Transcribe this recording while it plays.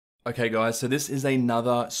Okay guys, so this is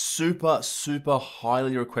another super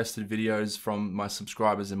highly requested videos from my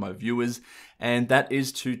subscribers and my viewers, and that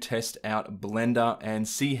is to test out Blender and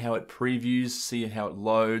see how it previews, see how it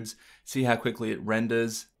loads, see how quickly it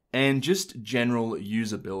renders, and just general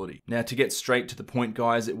usability. Now to get straight to the point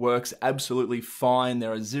guys, it works absolutely fine.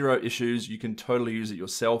 There are zero issues. You can totally use it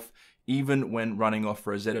yourself. Even when running off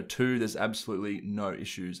Rosetta 2, there's absolutely no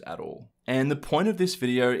issues at all. And the point of this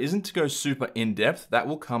video isn't to go super in-depth, that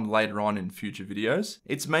will come later on in future videos.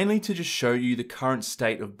 It's mainly to just show you the current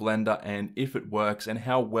state of Blender and if it works and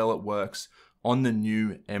how well it works on the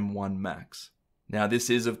new M1 Macs. Now this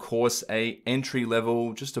is of course a entry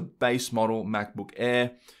level, just a base model MacBook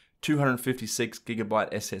Air,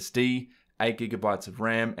 256GB SSD, 8GB of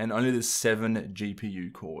RAM, and only the 7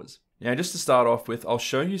 GPU cores. Now, just to start off with, I'll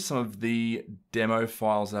show you some of the demo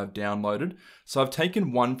files that I've downloaded. So I've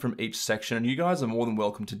taken one from each section, and you guys are more than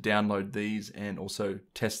welcome to download these and also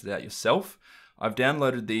test it out yourself. I've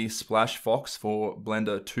downloaded the Splash Fox for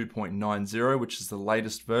Blender 2.90, which is the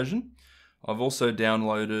latest version. I've also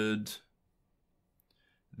downloaded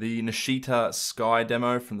the Nishita Sky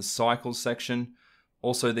demo from the Cycles section.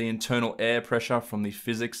 Also the internal air pressure from the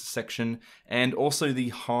physics section, and also the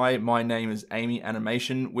Hi, My Name is Amy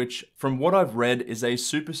animation, which from what I've read is a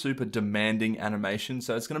super demanding animation.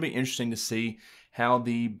 So it's going to be interesting to see how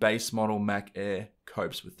the base model Mac Air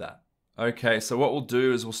copes with that. Okay, so what we'll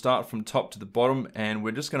do is we'll start from top to the bottom, and we're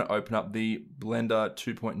just going to open up the Blender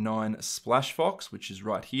 2.9 Splash Fox, which is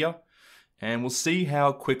right here, and we'll see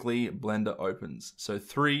how quickly Blender opens. So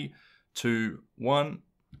 3, 2, 1.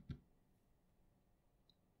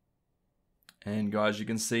 And guys, you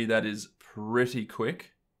can see that is pretty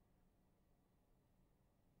quick.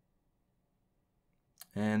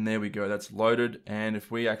 And there we go, that's loaded. And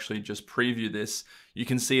if we actually just preview this, you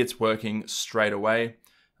can see it's working straight away.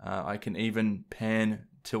 I can even pan,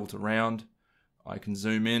 tilt around. I can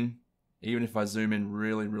zoom in. Even if I zoom in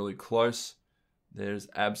really close, there's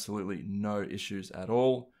absolutely no issues at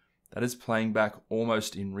all. That is playing back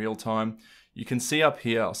almost in real time. You can see up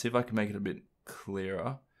here, I'll see if I can make it a bit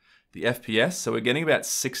clearer, the FPS, so we're getting about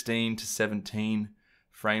 16 to 17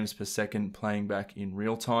 frames per second playing back in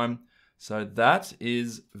real time. So that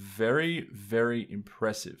is very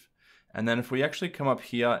impressive. And then if we actually come up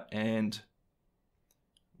here and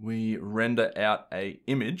we render out an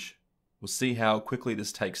image, we'll see how quickly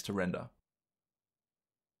this takes to render.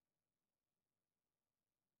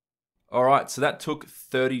 All right, so that took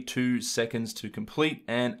 32 seconds to complete,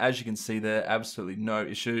 and as you can see there, absolutely no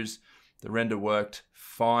issues. The render worked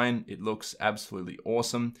fine. It looks absolutely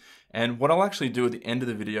awesome. And what I'll actually do at the end of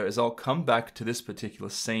the video is I'll come back to this particular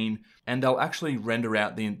scene and I'll actually render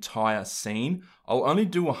out the entire scene. I'll only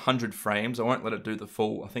do 100 frames. I won't let it do the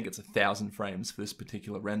full, I think it's 1,000 frames for this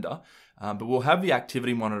particular render. But we'll have the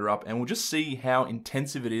activity monitor up and we'll just see how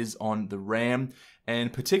intensive it is on the RAM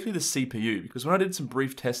and particularly the CPU, because when I did some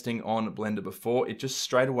brief testing on Blender before, it just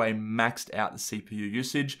straight away maxed out the CPU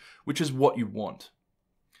usage, which is what you want.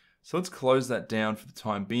 So let's close that down for the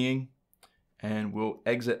time being, and we'll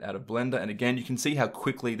exit out of Blender. And again, you can see how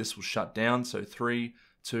quickly this will shut down. So 3,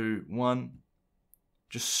 2, 1,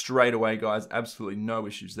 just straight away, guys, absolutely no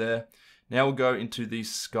issues there. Now we'll go into the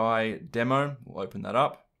Sky demo. We'll open that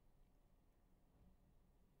up.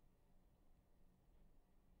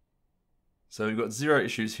 So we've got zero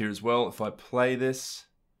issues here as well. If I play this,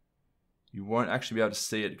 you won't actually be able to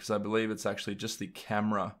see it because I believe it's actually just the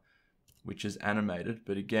camera which is animated.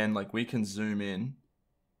 But again, like we can zoom in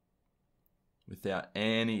without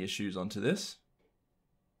any issues onto this.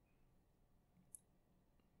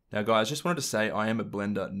 Now guys, just wanted to say I am a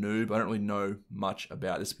Blender noob. I don't really know much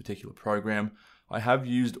about this particular program. I have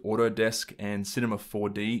used Autodesk and Cinema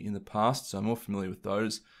 4D in the past, so I'm more familiar with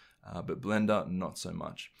those, but Blender, not so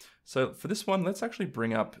much. So for this one, let's actually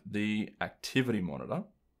bring up the activity monitor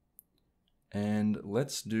and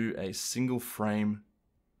let's do a single frame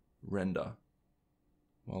render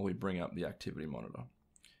while we bring up the activity monitor.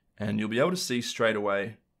 And you'll be able to see straight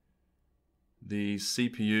away the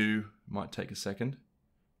CPU might take a second.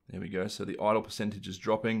 There we go. So the idle percentage is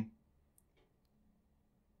dropping.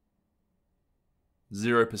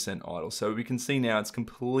 0% idle. So we can see now it's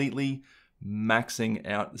completely maxing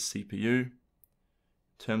out the CPU. In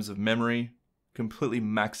terms of memory, completely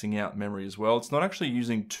maxing out memory as well. It's not actually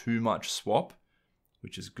using too much swap,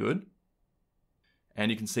 which is good. And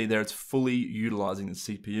you can see there it's fully utilizing the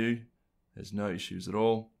CPU. There's no issues at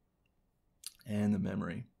all. And the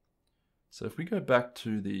memory. So if we go back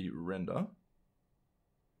to the render,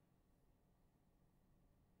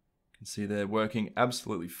 you can see they're working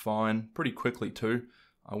absolutely fine, pretty quickly too.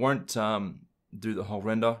 I won't do the whole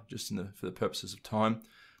render just for the purposes of time.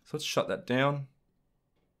 So let's shut that down.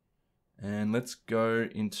 And let's go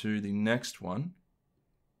into the next one,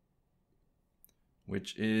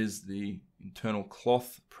 which is the internal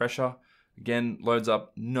cloth pressure. Again, loads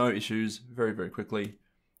up, no issues, very, very quickly.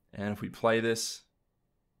 And if we play this,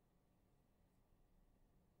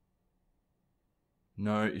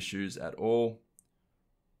 no issues at all.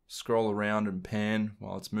 Scroll around and pan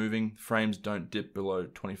while it's moving. Frames don't dip below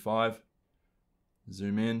 25.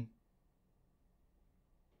 Zoom in.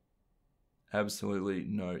 Absolutely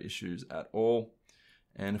no issues at all.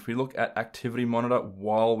 And if we look at activity monitor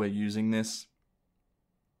while we're using this,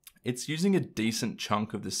 it's using a decent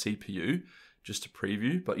chunk of the CPU just to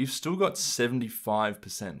preview, but you've still got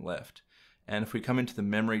 75% left. And if we come into the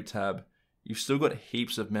memory tab, you've still got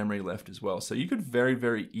heaps of memory left as well. So you could very,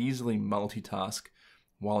 very easily multitask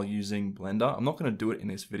while using Blender. I'm not going to do it in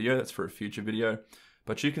this video, that's for a future video,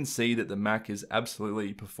 but you can see that the Mac is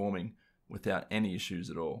absolutely performing without any issues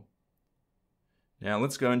at all. Now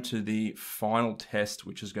let's go into the final test,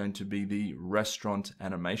 which is going to be the restaurant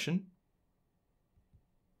animation.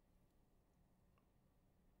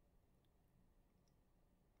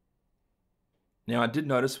 Now I did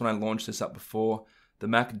notice when I launched this up before, the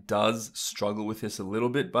Mac does struggle with this a little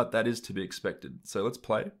bit, but that is to be expected. So let's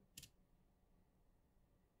play.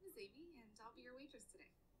 This is Amy, and I'll be your waitress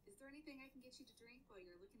today. Is there anything I can get you to drink while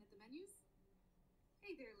you're looking at the menus?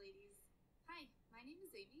 Hey there, ladies. Hi, my name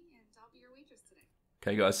is Amy, and I'll be your waitress today.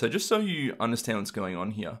 Okay guys, so just so you understand what's going on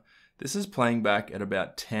here, this is playing back at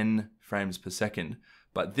about 10 frames per second,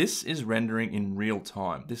 but this is rendering in real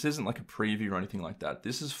time. This isn't like a preview or anything like that.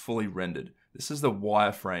 This is fully rendered. This is the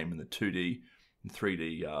wireframe and the 2D and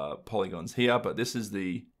 3D polygons here, but this is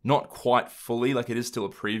the not quite fully, like it is still a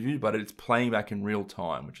preview, but it's playing back in real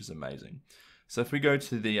time, which is amazing. So if we go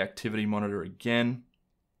to the activity monitor again,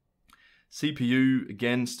 CPU,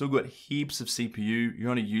 again, still got heaps of CPU. You're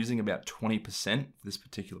only using about 20% for this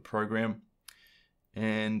particular program.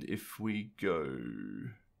 And if we go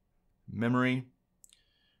memory,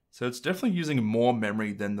 so it's definitely using more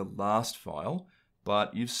memory than the last file,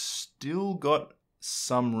 but you've still got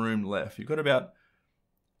some room left. You've got about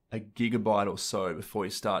a gigabyte or so before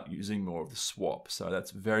you start using more of the swap. So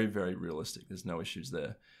that's very, very realistic. There's no issues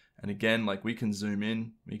there. And again, like we can zoom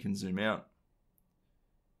in, we can zoom out,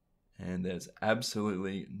 and there's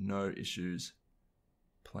absolutely no issues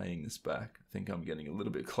playing this back. I think I'm getting a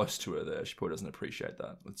little bit close to her there. She probably doesn't appreciate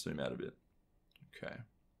that. Let's zoom out a bit. Okay.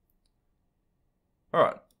 All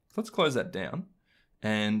right, let's close that down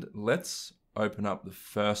and let's open up the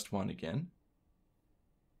first one again.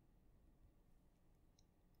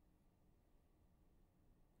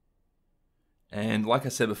 And like I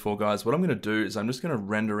said before, guys, what I'm going to do is I'm just going to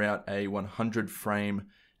render out a 100 frame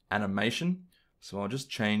animation. So I'll just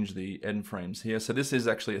change the end frames here. So this is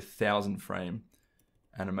actually 1,000 frame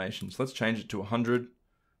animation. So let's change it to 100.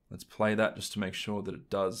 Let's play that just to make sure that it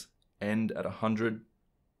does end at 100,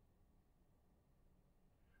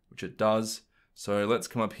 which it does. So let's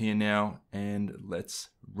come up here now and let's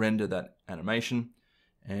render that animation.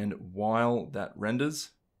 And while that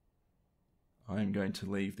renders, I'm going to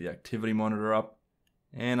leave the activity monitor up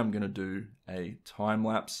and I'm going to do a time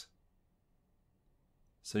lapse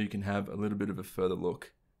so you can have a little bit of a further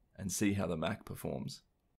look and see how the Mac performs.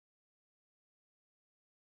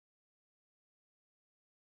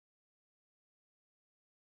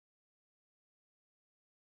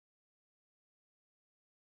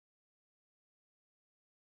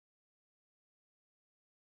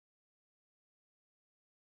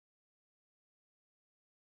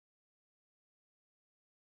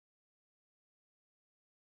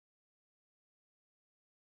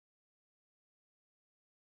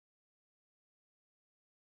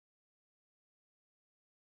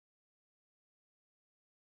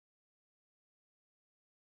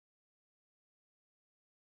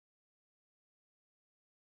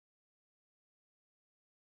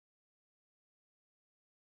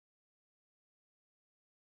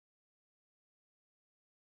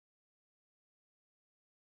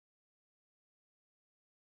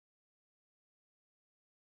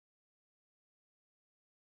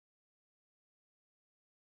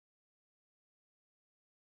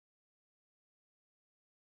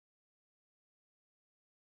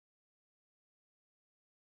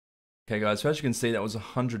 Okay guys, so as you can see, that was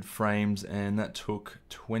 100 frames and that took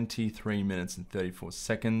 23 minutes and 34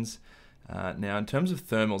 seconds. Now in terms of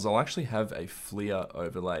thermals, I'll actually have a FLIR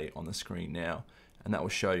overlay on the screen now, and that will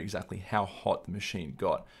show you exactly how hot the machine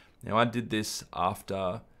got. Now I did this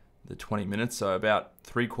after the 20 minutes, so about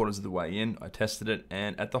 3/4 of the way in, I tested it,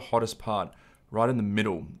 and at the hottest part, right in the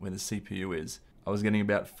middle where the CPU is, I was getting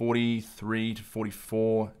about 43 to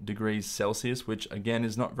 44 degrees Celsius, which again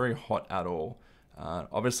is not very hot at all.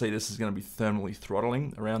 Obviously this is going to be thermally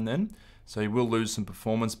throttling around then, so you will lose some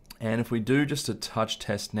performance. And if we do just a touch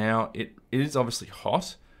test now, it is obviously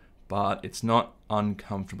hot, but it's not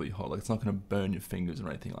uncomfortably hot. Like, it's not going to burn your fingers or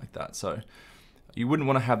anything like that. So you wouldn't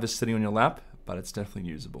want to have this sitting on your lap, but it's definitely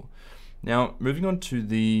usable. Now, moving on to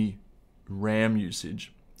the RAM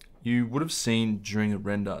usage, you would have seen during the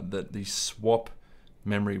render that the swap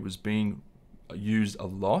memory was being used a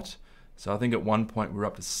lot. So I think at one point we were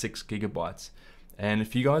up to 6 gigabytes. And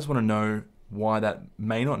if you guys want to know why that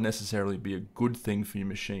may not necessarily be a good thing for your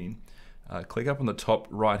machine, click up on the top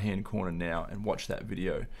right hand corner now and watch that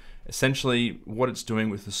video. Essentially what it's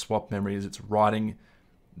doing with the swap memory is it's writing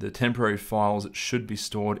the temporary files that should be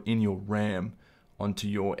stored in your RAM onto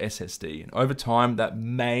your SSD. And over time that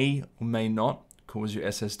may or may not cause your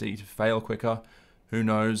SSD to fail quicker. Who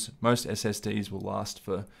knows? Most SSDs will last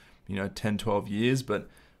for 10, 12 years, but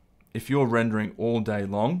if you're rendering all day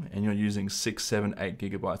long and you're using 6, 7, 8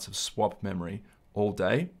 gigabytes of swap memory all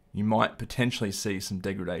day, you might potentially see some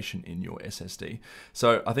degradation in your SSD.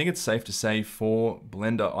 So I think it's safe to say for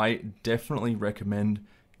Blender, I definitely recommend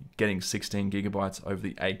getting 16 gigabytes over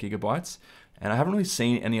the 8 gigabytes. And I haven't really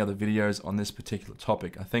seen any other videos on this particular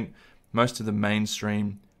topic. I think most of the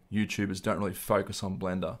mainstream YouTubers don't really focus on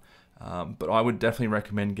Blender. But I would definitely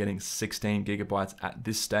recommend getting 16 gigabytes at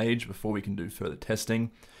this stage before we can do further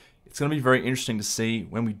testing. It's going to be very interesting to see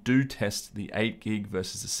when we do test the 8 gig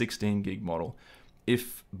versus the 16 gig model,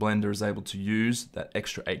 if Blender is able to use that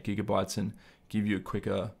extra 8 gigabytes and give you a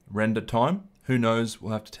quicker render time. Who knows?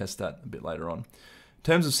 We'll have to test that a bit later on. In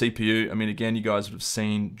terms of CPU, I mean, again, you guys would have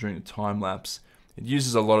seen during the time lapse, it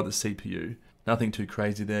uses a lot of the CPU. Nothing too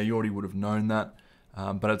crazy there. You already would have known that.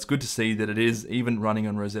 But it's good to see that it is, even running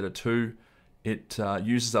on Rosetta 2, it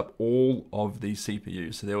uses up all of the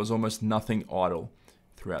CPU. So there was almost nothing idle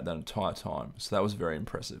throughout that entire time. So that was very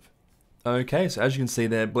impressive. Okay, so as you can see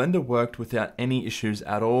there, Blender worked without any issues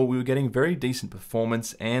at all. We were getting very decent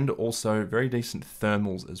performance and also very decent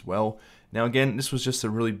thermals as well. Now again, this was just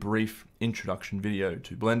a really brief introduction video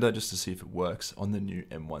to Blender just to see if it works on the new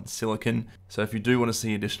M1 Silicon. So if you do want to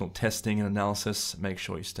see additional testing and analysis, make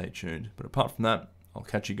sure you stay tuned. But apart from that, I'll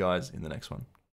catch you guys in the next one.